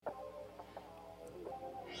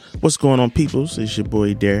What's going on, peoples? It's your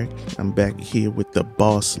boy Derek. I'm back here with the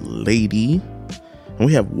boss lady. And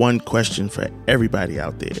we have one question for everybody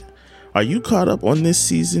out there. Are you caught up on this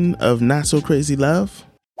season of Not So Crazy Love?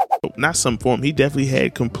 Not some form. He definitely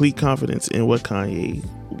had complete confidence in what Kanye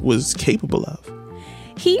was capable of.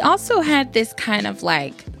 He also had this kind of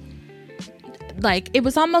like it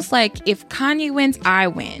was almost like if Kanye wins, I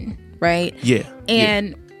win, right? Yeah.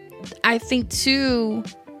 And I think too,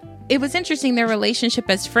 it was interesting, their relationship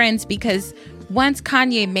as friends, because once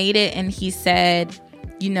Kanye made it and he said,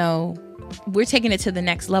 you know, we're taking it to the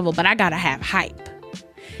next level, but I gotta have hype.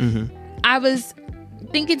 Mm-hmm. I was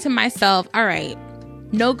thinking to myself, all right,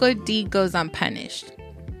 no good deed goes unpunished.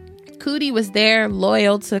 Coodie was there,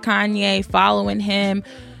 loyal to Kanye, following him,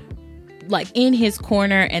 like in his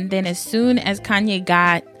corner. And then as soon as Kanye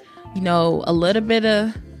got, you know, a little bit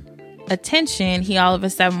of attention, he all of a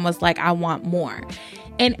sudden was like, I want more.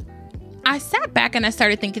 And I sat back and I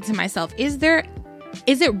started thinking to myself, is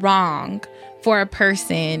it wrong for a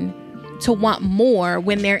person to want more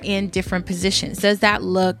when they're in different positions? Does that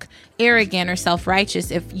look arrogant or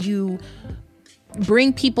self-righteous if you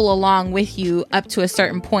bring people along with you up to a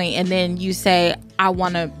certain point and then you say, I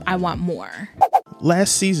want more?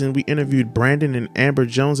 Last season, we interviewed Brandon and Amber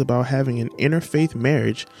Jones about having an interfaith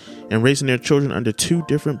marriage and raising their children under two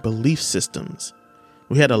different belief systems.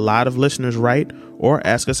 We had a lot of listeners write or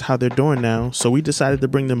ask us how they're doing now, so we decided to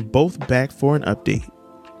bring them both back for an update.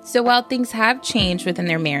 So while things have changed within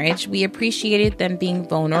their marriage, we appreciated them being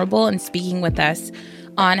vulnerable and speaking with us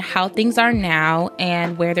on how things are now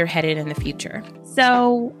and where they're headed in the future.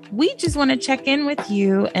 So we just want to check in with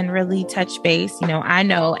you and really touch base. You know, I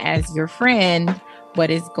know as your friend what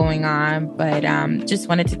is going on, but just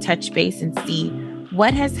wanted to touch base and see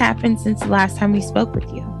what has happened since the last time we spoke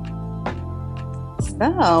with you.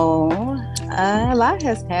 So, a lot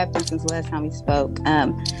has happened since the last time we spoke.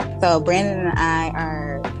 So Brandon and I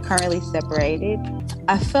are currently separated.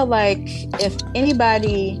 I feel like if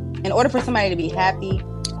anybody, in order for somebody to be happy,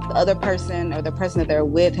 the other person or the person that they're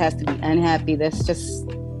with has to be unhappy. That's just,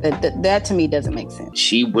 that to me doesn't make sense.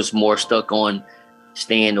 She was more stuck on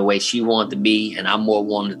staying the way she wanted to be, and I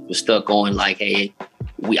was stuck on like, hey,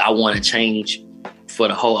 I want to change for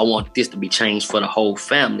the whole, I want this to be changed for the whole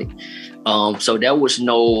family. So there was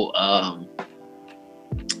no,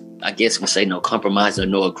 I guess you can say no compromise or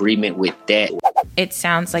no agreement with that. It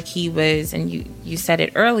sounds like he was, and you said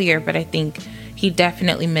it earlier, but I think he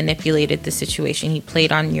definitely manipulated the situation. He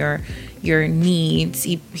played on your needs.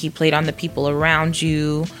 He played on the people around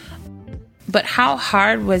you. But how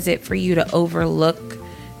hard was it for you to overlook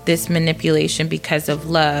this manipulation because of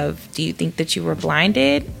love? Do you think that you were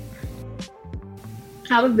blinded?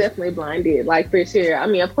 I was definitely blinded, like, for sure. I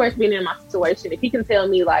mean, of course, being in my situation, if he can tell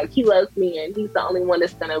me, like, he loves me and he's the only one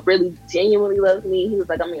that's going to really genuinely love me, he was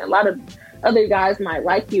like, I mean, a lot of other guys might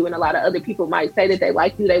like you and a lot of other people might say that they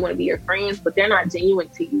like you, they want to be your friends, but they're not genuine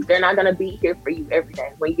to you. They're not going to be here for you every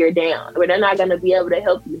day when you're down, or they're not going to be able to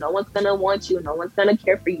help you. No one's going to want you. No one's going to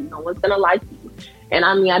care for you. No one's going to like you. And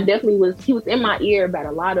I mean, he was in my ear about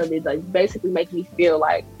a lot of it, like basically making me feel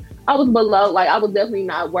like I was below, like I was definitely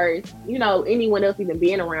not worth, you know, anyone else even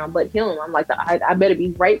being around but him. I'm like, I better be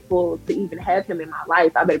grateful to even have him in my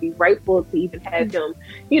life. I better be grateful to even have him,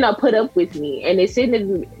 you know, put up with me. And it shouldn't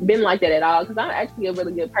have been like that at all, because I'm actually a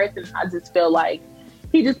really good person. I just feel like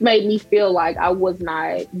he just made me feel like I was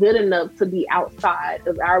not good enough to be outside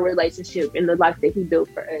of our relationship and the life that he built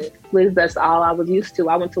for us. That's all I was used to.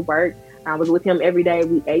 I went to work. I was with him every day.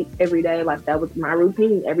 We ate every day. Like, that was my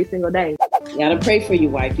routine every single day. You got to pray for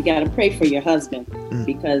your wife. You got to pray for your husband,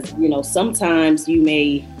 because, you know, sometimes you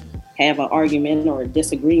may have an argument or a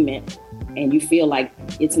disagreement and you feel like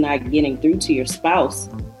it's not getting through to your spouse.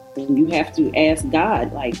 And you have to ask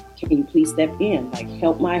God, like, can you please step in? Like,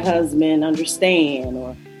 help my husband understand,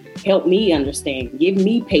 or help me understand. Give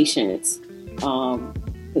me patience.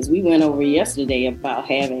 Because we went over yesterday about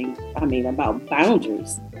about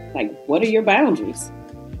boundaries. Like, what are your boundaries?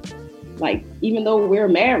 Like, even though we're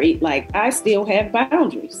married, like, I still have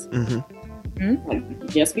boundaries. Mm-hmm. Like,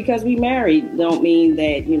 just because we married don't mean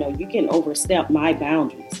that, you know, you can overstep my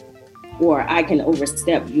boundaries or I can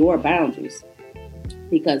overstep your boundaries,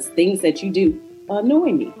 because things that you do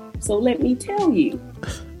annoy me. So let me tell you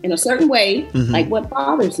in a certain way, like what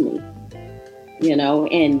bothers me, you know,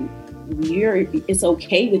 and it's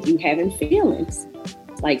okay with you having feelings.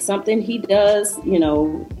 Like, something he does, you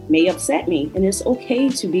know, may upset me, and it's okay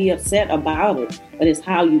to be upset about it, but it's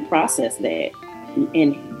how you process that.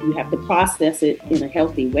 And you have to process it in a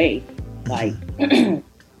healthy way. Like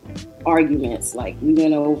arguments, like we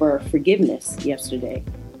went over forgiveness yesterday.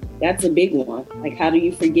 That's a big one. Like, how do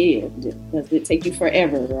you forgive? Does it take you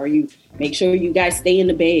forever? Or you make sure you guys stay in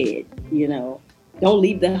the bed, you know, don't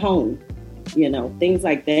leave the home, you know, things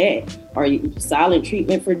like that. Or silent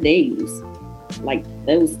treatment for days. Like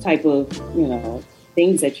those type of, you know,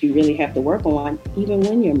 things that you really have to work on even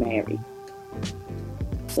when you're married.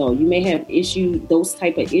 So you may have those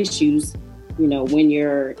type of issues, you know, when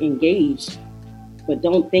you're engaged, but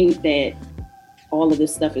don't think that all of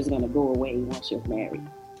this stuff is going to go away once you're married.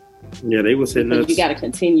 Yeah, they was hitting us. You got to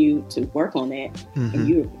continue to work on that, and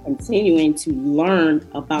you're continuing to learn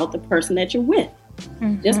about the person that you're with.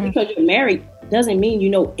 Just because you're married doesn't mean you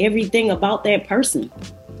know everything about that person.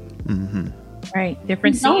 Right,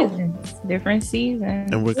 different seasons,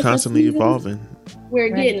 and we're constantly evolving.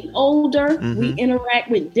 We're getting older. We interact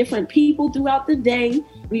with different people throughout the day.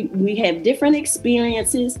 We have different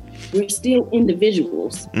experiences. We're still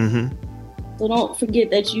individuals. So don't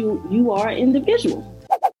forget that you are an individual.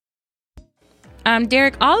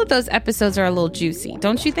 Derek, all of those episodes are a little juicy,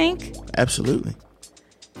 don't you think? Absolutely.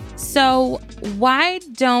 So why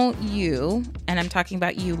don't you, and I'm talking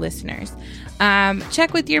about you listeners,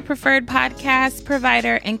 check with your preferred podcast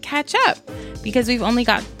provider and catch up, because we've only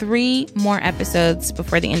got 3 more episodes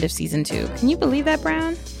before the end of season 2. Can you believe that,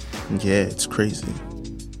 Brown? Yeah, it's crazy.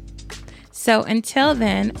 So until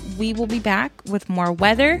then, we will be back with more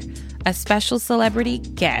weather, a special celebrity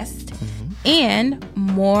guest, and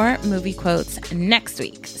more movie quotes next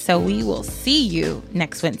week. So we will see you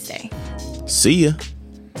next Wednesday. See ya.